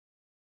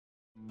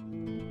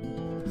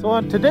So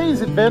on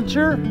today's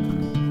adventure,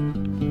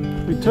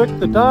 we took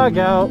the dog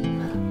out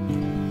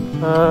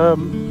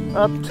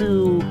up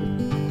to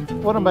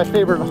one of my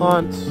favorite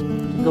haunts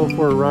to go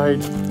for a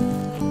ride.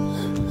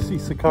 See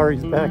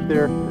Sakari's back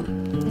there.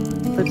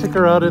 I took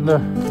her out in the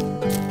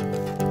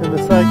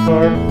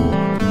sidecar.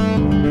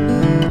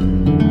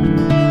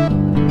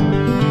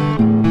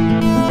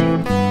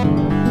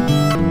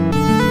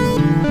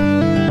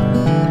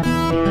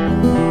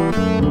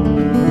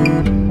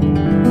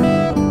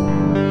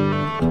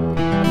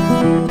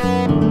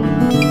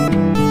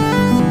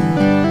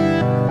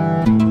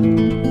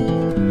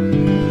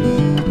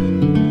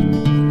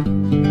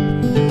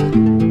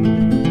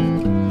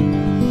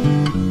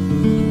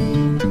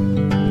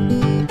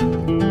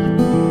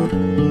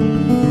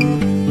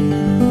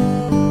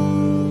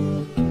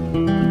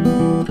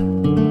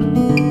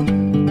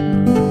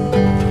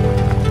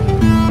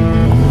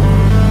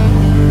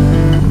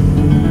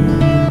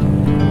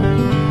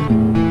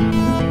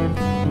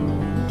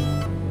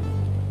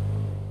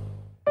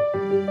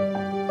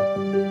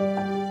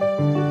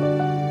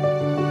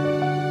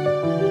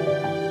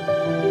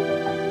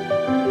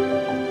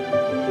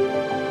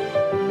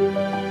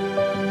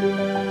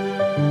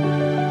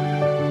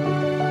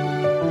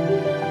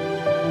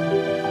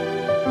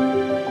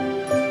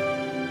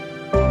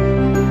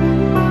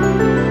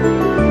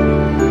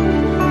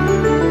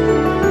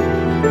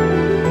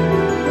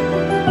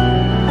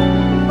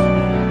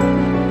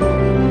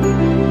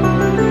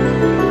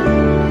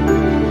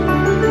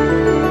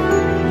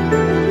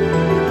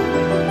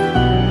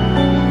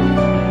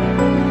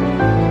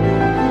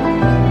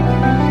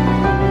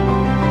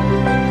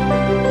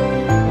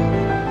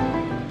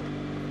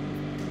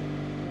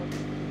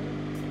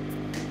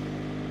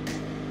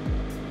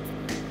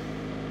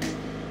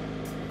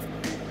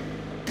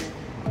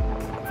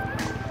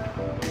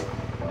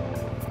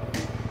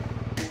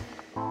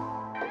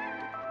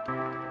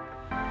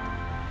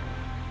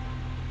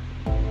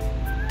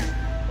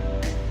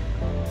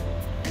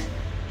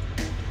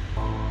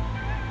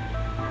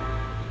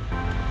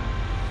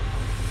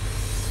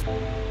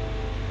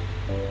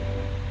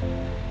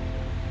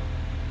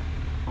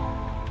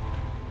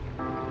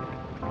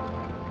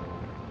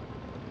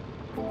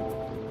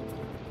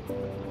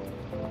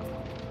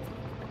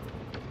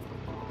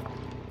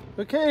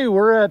 Okay,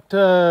 we're at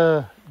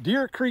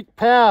Deer Creek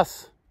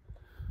Pass,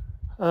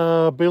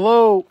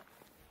 below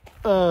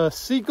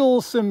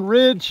Seagulson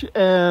Ridge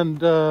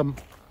and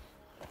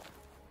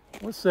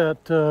what's that,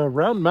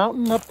 Round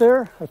Mountain up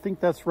there? I think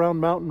that's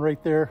Round Mountain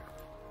right there.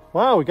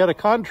 Wow, we got a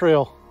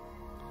contrail.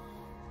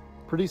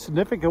 Pretty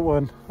significant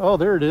one. Oh,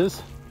 there it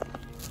is.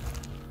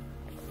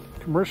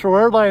 Commercial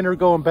airliner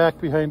going back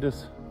behind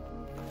us.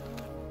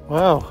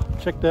 Wow,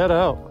 check that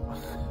out.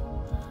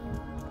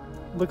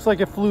 Looks like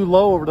it flew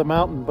low over the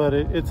mountain, but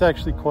it's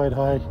actually quite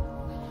high.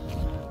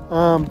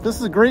 This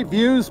is a great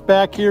views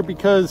back here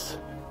because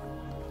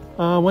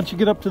once you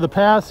get up to the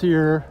pass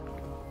here,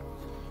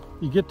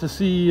 you get to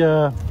see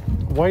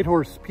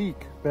Whitehorse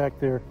Peak back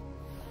there.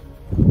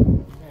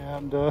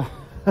 And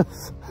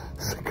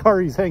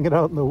Sakari's hanging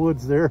out in the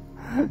woods there.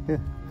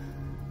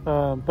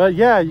 But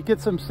yeah, you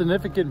get some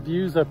significant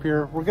views up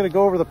here. We're gonna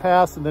go over the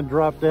pass and then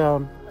drop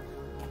down.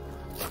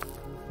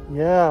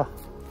 Yeah.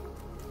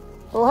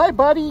 Oh, hi,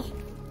 buddy.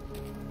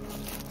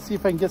 See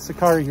if I can get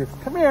Sakari here.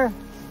 Come here.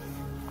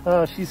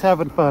 She's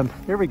having fun.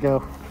 Here we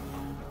go.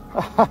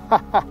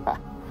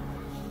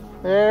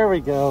 There we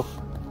go.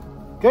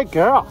 Good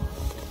girl.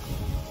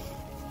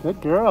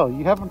 Good girl.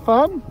 You having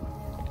fun?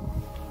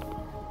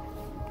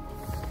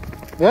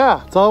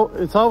 Yeah,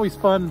 it's always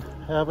fun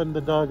having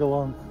the dog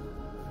along.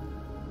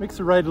 Makes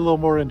the ride a little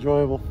more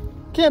enjoyable.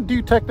 Can't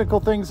do technical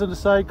things in the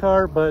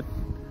sidecar, but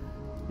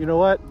you know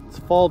what? It's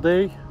a fall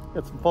day.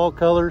 Got some fall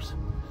colors.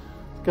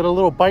 It's got a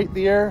little bite in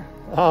the air.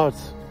 Oh,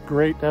 it's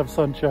great to have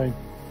sunshine.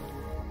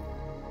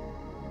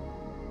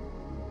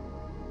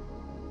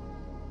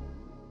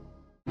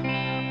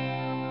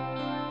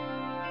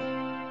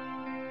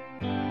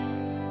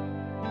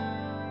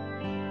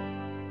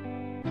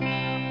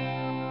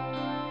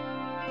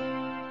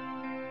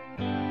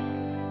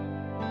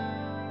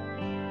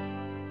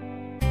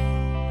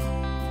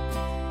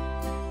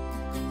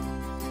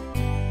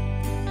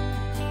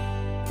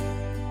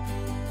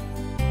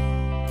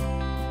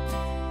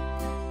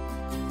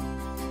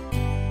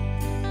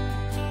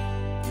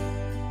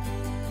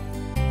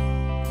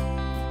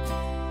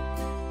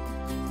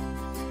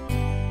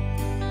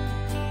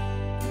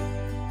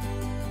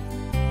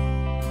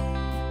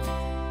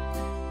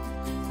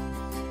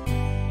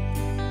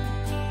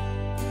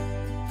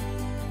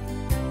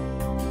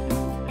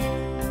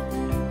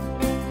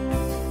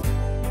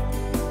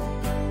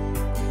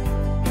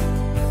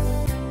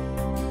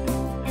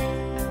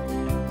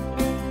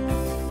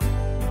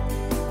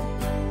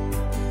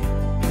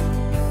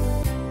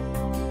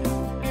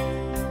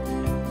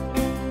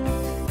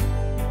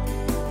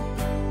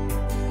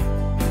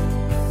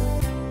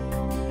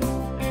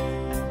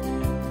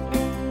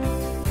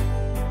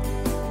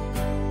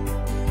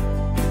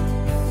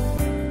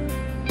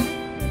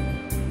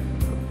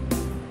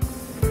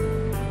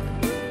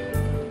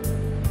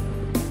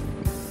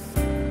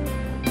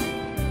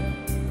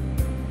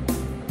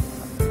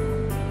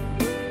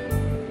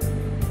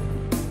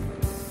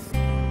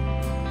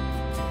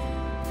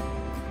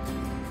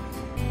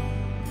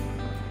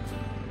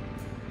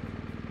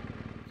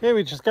 Okay,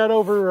 we just got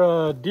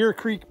over Deer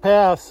Creek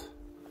Pass.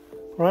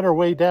 We're on our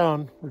way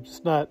down. We're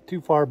just not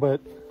too far, but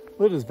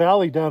look at this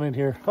valley down in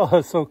here. Oh,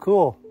 that's so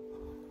cool.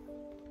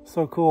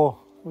 So cool.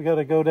 We got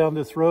to go down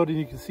this road, and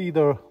you can see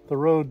the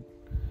road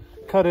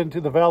cut into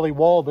the valley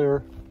wall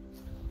there.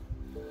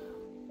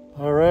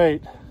 All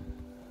right.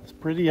 It's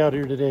pretty out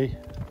here today.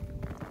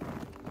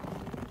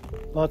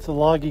 Lots of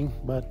logging,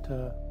 but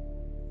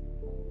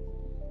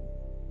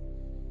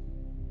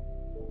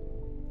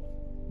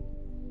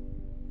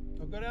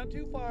don't go down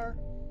too far.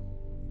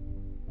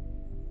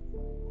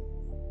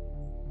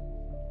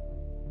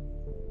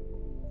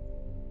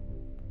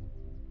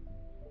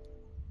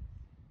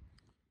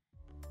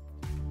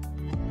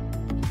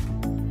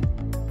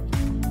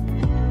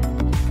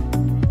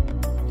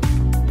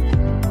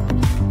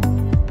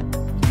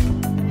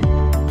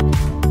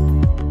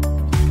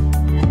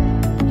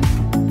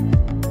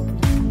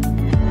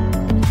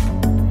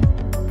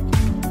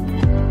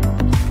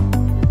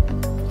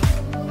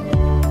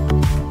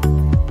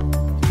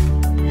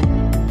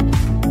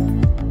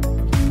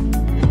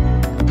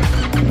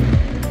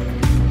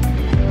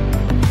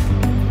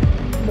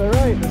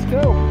 Let's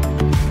go.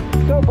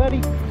 Let's go,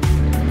 buddy.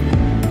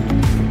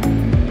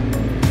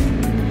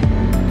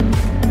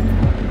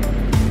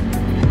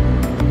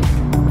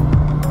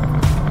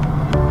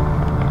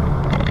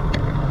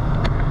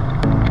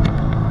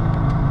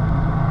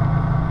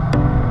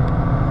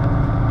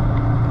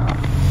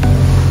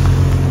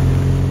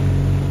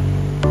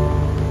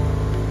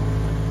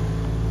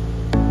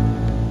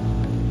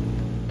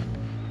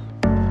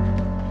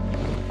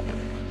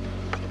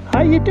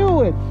 How you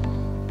doing?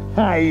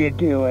 How you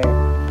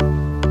doing?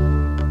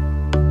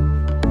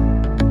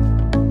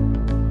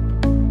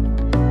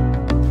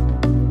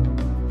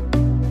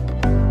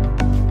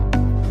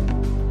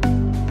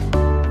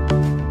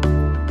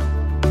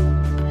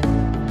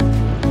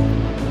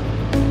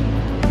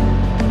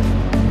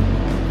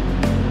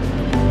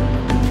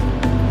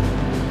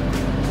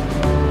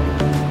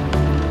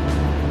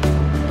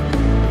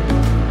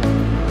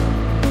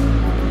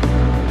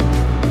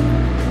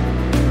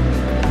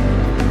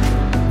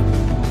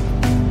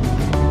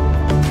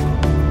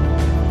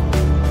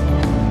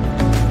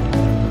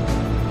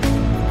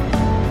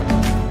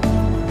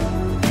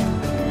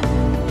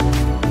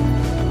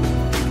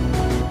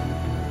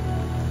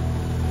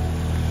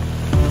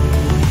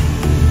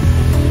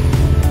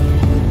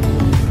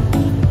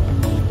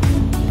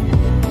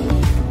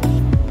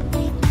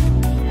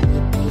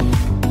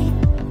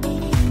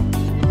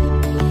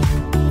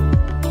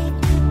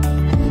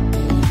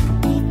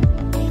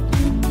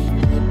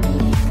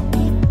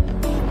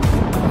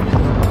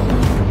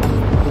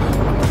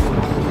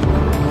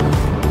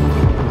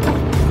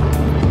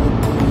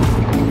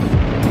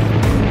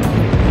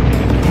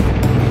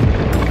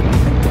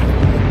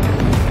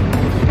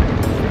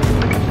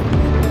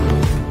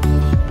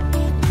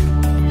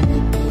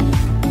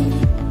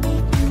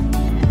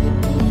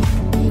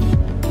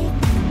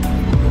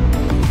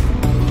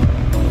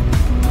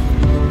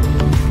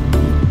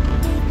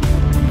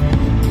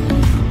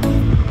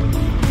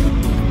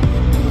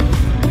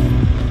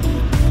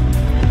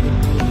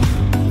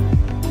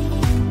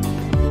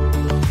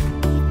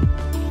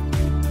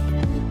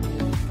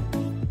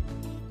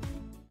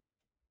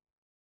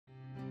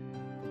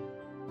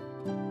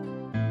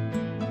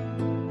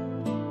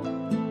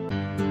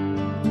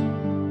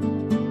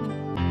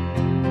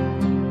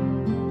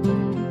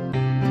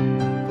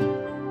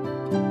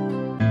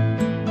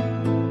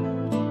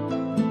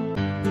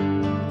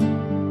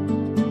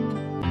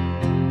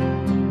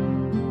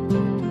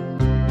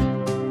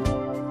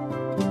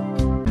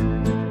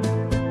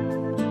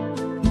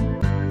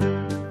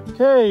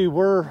 Okay,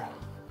 we're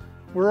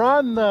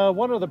on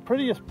one of the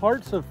prettiest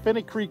parts of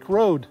Fennec Creek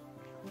Road.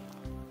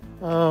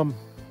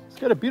 It's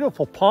got a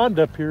beautiful pond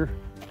up here,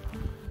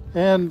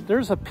 and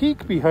there's a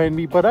peak behind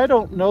me, but I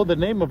don't know the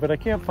name of it. I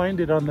can't find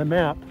it on the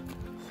map.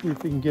 See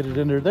if we can get it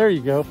in there. There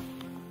you go.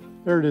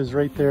 There it is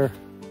right there.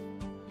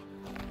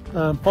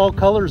 Fall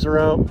colors are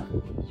out.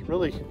 It's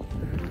really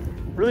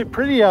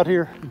pretty out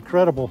here.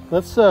 Incredible.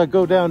 Let's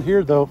go down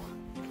here though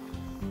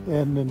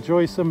and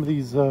enjoy some of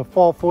these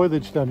fall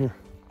foliage down here.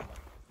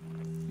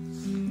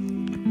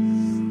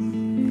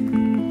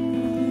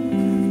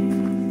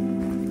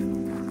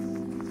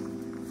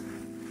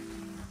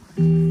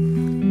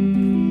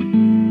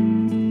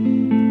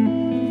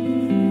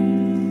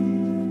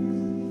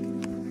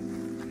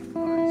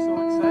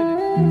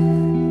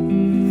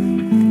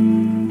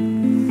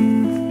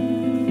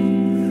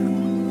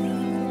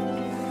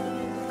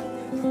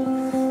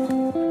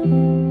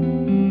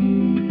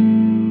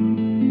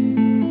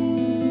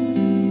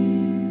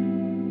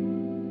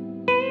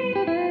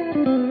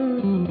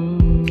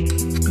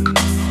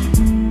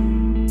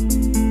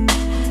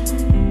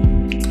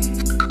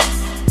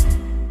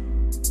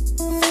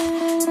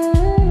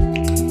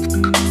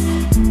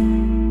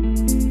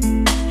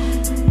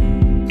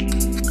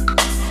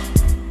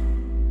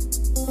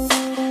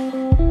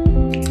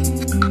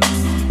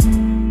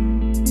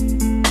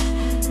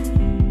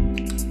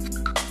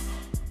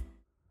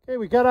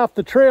 We got off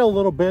the trail a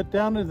little bit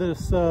down to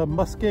this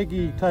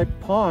muskegee type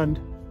pond,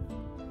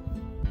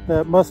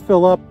 that must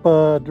fill up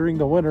during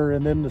the winter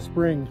and then the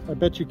spring. I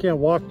bet you can't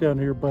walk down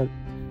here, but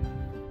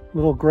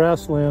little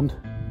grassland.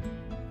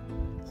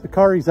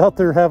 Sakari's out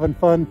there having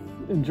fun,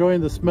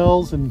 enjoying the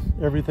smells and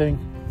everything.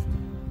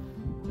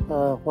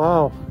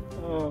 Wow.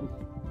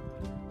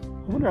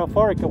 I wonder how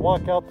far I can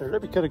walk out there.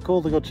 That'd be kind of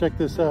cool to go check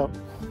this out.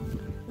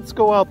 Let's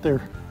go out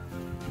there,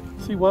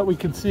 see what we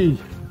can see.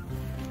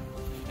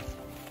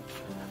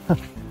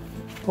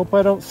 Hope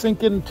I don't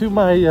sink into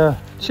my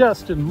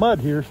chest in mud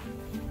here.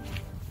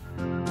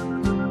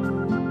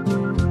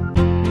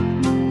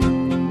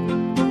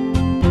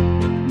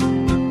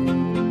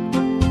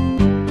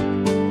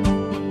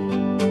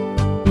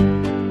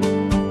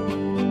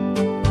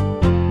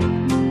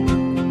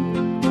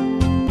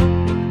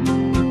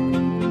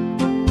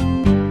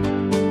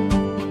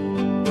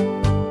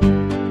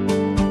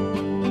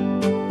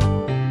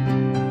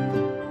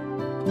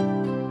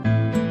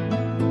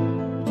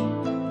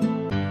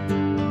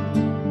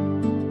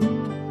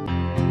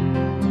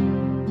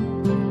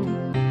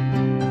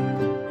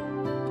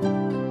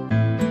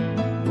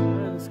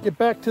 Get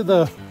back to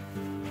the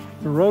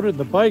road and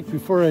the bike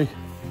before I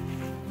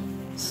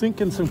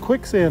sink in some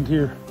quicksand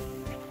here.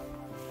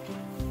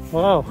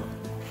 Wow.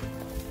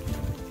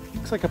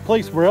 Looks like a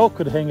place where elk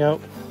could hang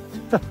out.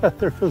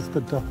 There goes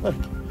the dog.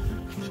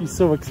 She's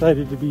so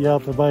excited to be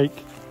out the bike.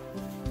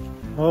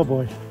 Oh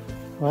boy.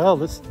 Well,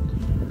 let's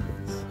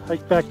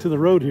hike back to the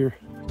road here.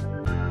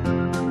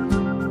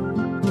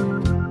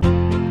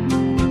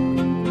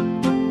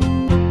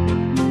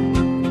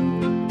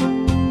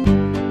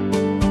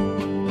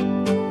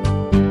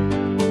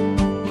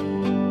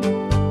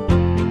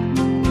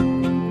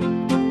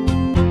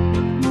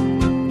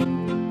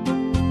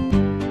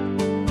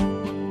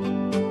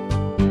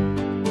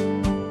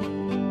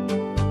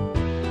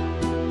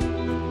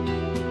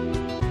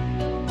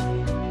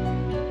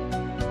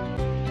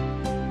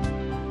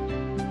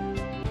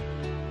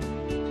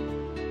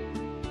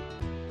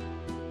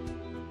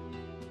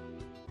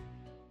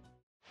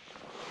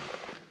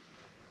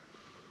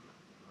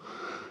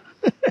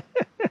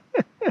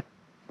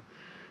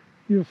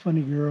 You're a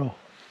funny girl.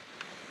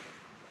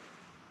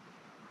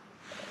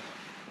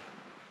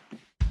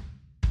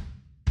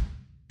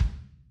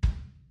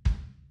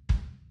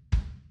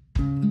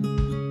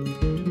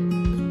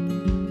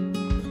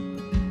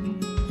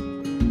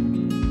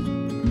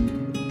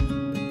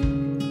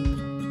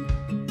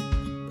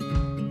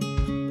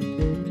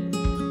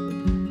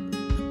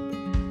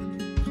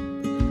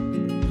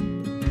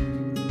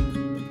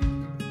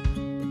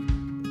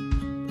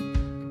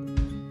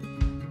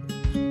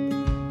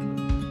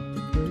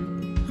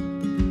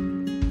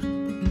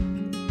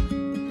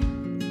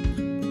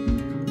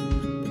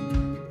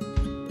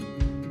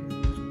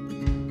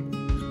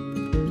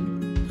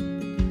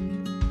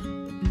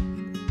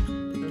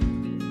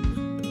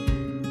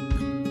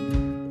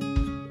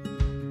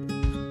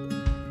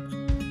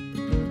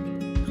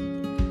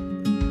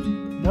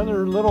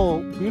 Another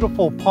little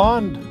beautiful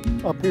pond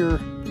up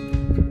here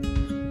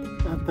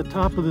at the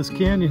top of this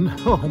canyon.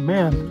 Oh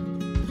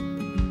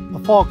man, the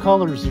fall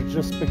colors are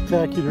just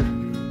spectacular.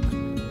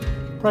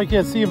 Probably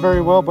can't see them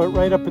very well, but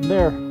right up in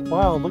there.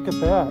 Wow, look at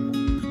that.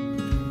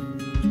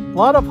 A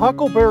lot of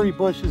huckleberry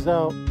bushes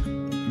out.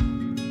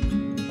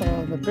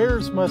 The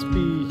bears must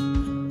be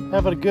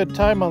having a good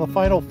time on the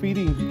final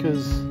feeding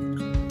because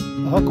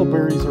the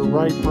huckleberries are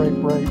ripe, ripe,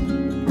 ripe.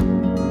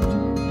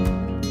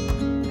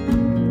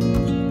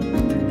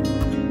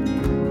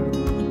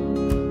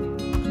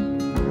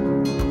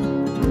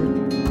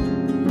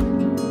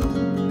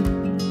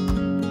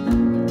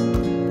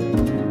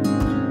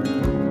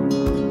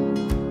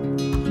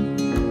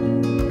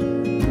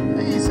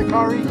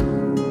 Sakari.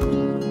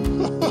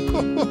 Look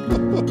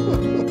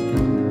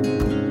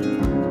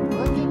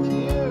at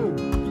you.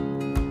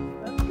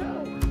 Let's go.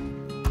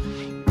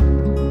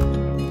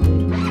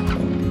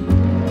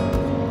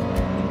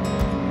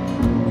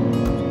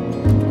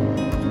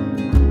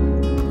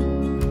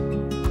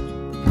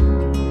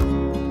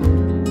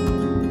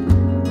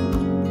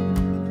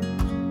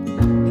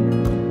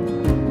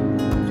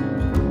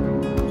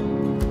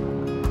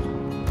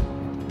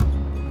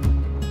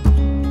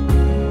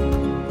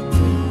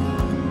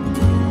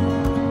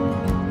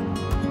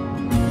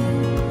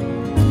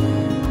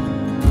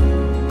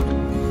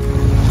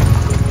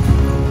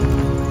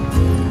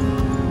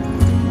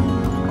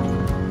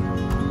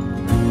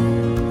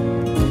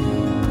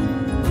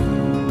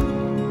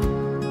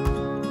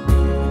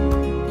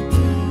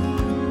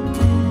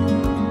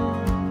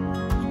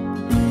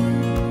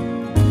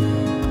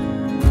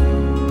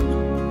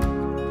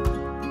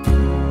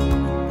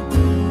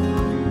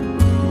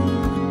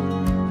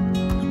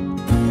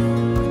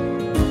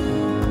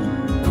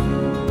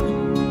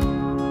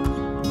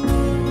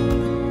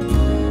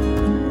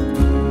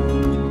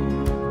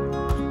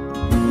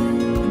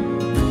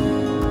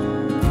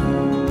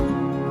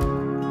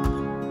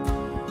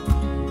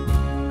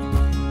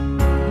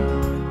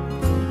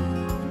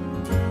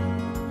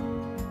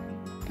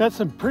 Got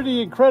some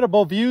pretty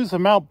incredible views of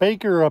Mount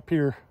Baker up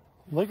here.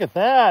 Look at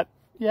that.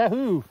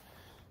 Yahoo!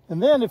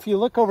 And then if you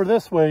look over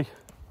this way,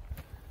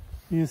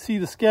 You can see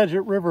the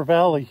Skagit River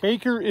Valley.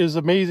 Baker is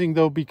amazing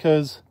though,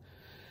 because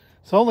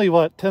it's only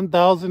what,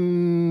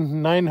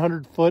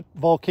 10,900 foot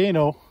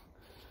volcano,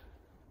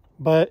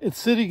 but it's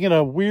sitting in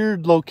a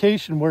weird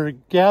location where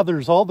it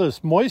gathers all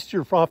this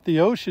moisture off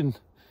the ocean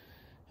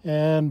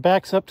and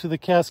backs up to the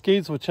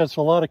Cascades, which has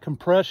a lot of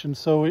compression,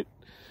 so it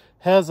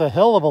has a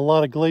hell of a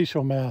lot of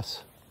glacial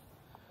mass.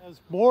 It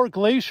has more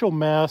glacial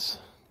mass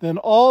than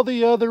all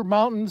the other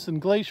mountains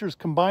and glaciers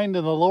combined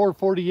in the lower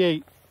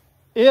 48,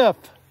 if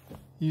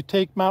you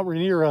take Mount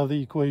Rainier out of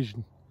the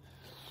equation.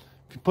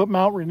 If you put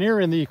Mount Rainier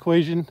in the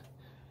equation,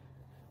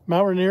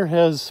 Mount Rainier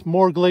has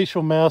more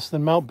glacial mass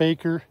than Mount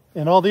Baker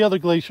and all the other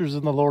glaciers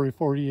in the lower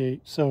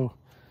 48. So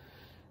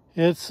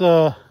it's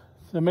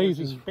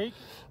amazing.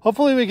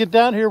 Hopefully we get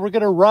down here, we're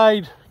going to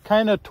ride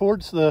kind of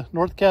towards the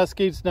North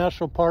Cascades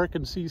National Park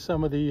and see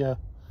some of the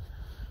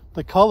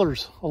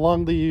colors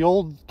along the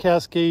old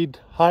Cascade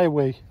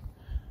Highway.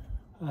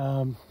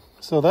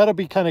 So that'll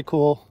be kind of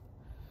cool.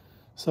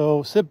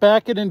 So sit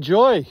back and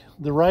enjoy.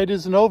 The ride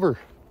isn't over.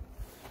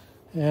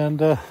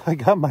 And I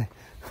got my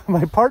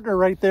partner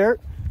right there.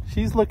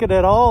 She's looking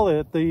at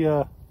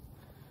the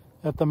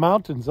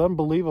mountains.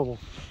 Unbelievable.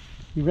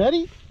 You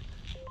ready?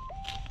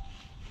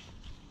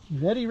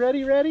 Ready,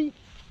 ready, ready?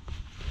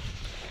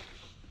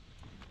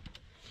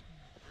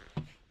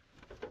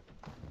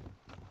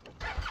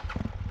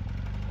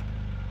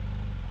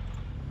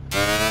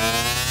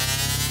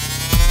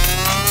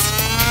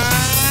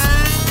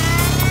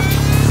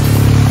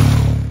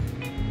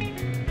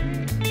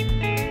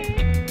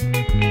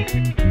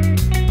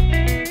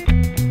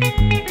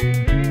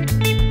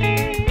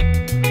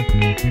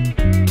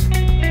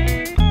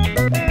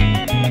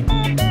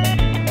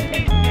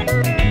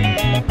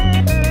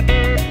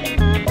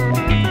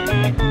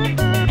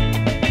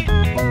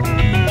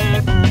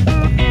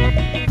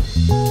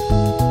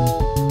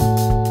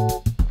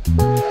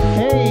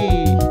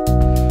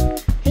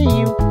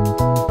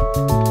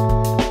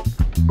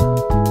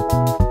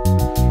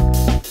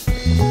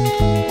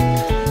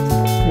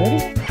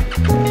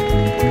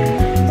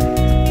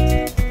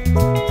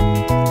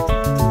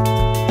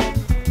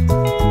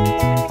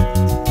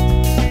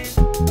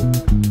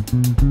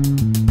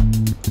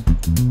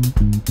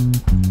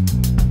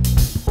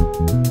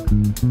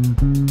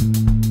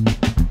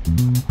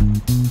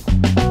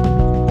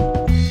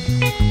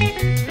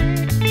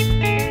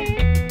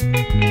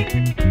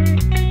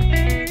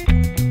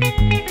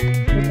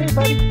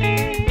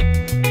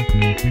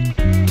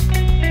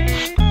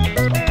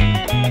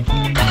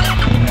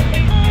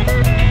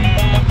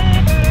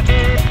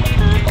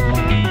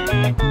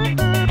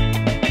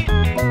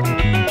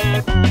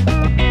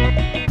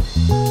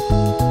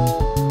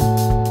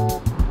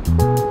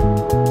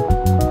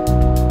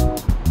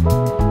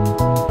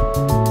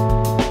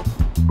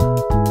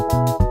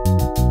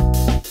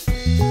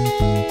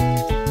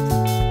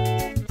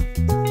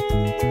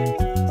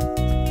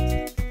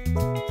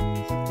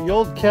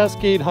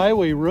 Cascade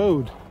Highway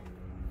Road.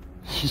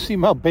 You see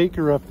Mount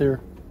Baker up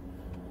there.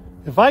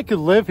 If I could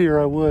live here,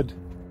 I would.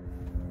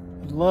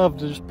 I'd love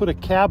to just put a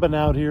cabin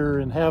out here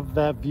and have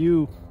that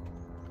view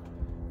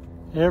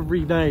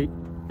every night,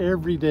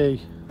 every day.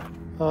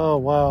 Oh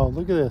wow,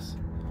 look at this.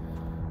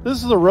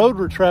 This is the road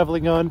we're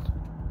traveling on.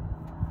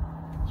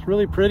 It's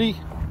really pretty.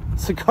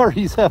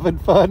 Sakari's having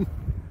fun.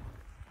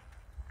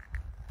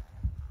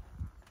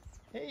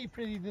 Hey,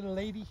 pretty little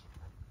lady.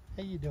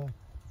 How you doing?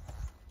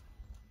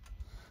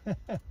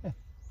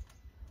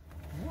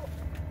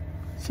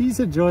 She's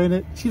enjoying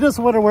it. She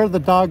doesn't want to wear the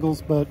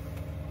goggles, but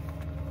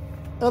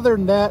other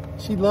than that,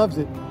 she loves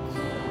it.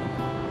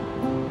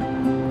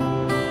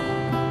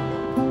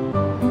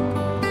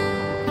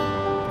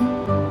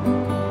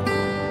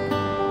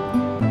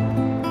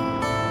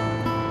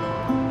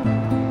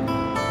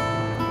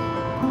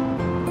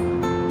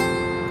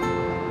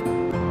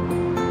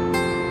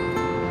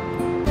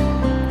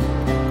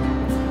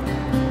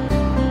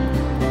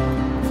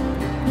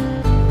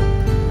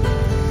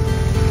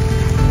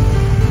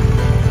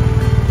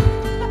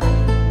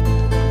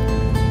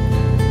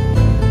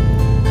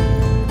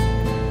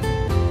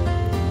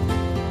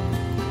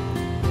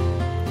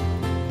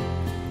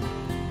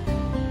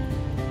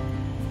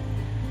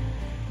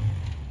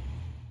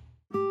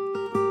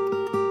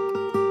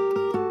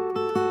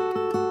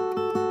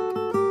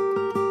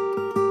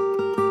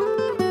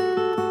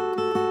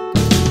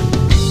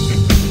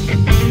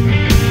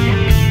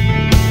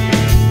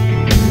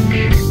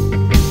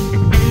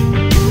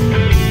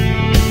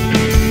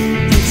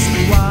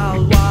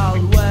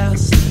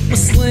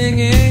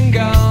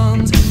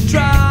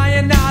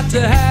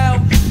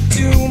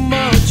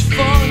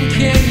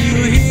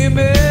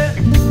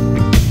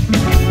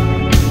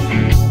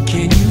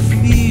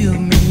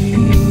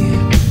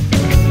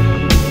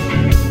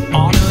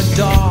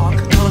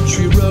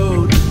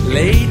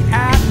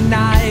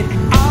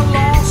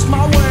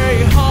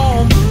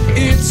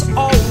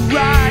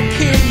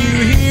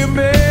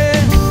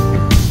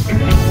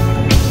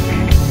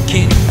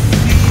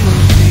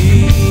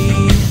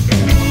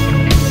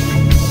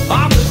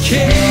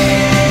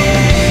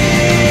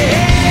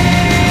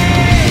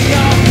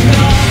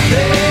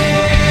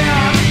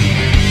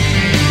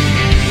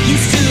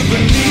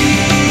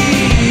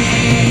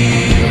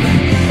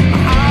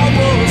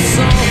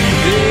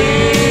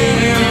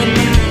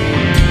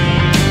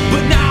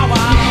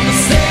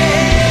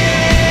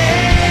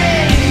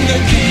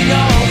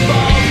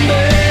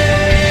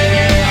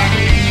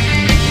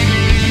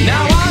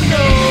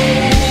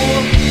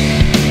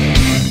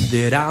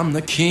 I'm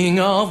the king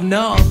of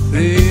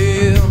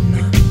nothing.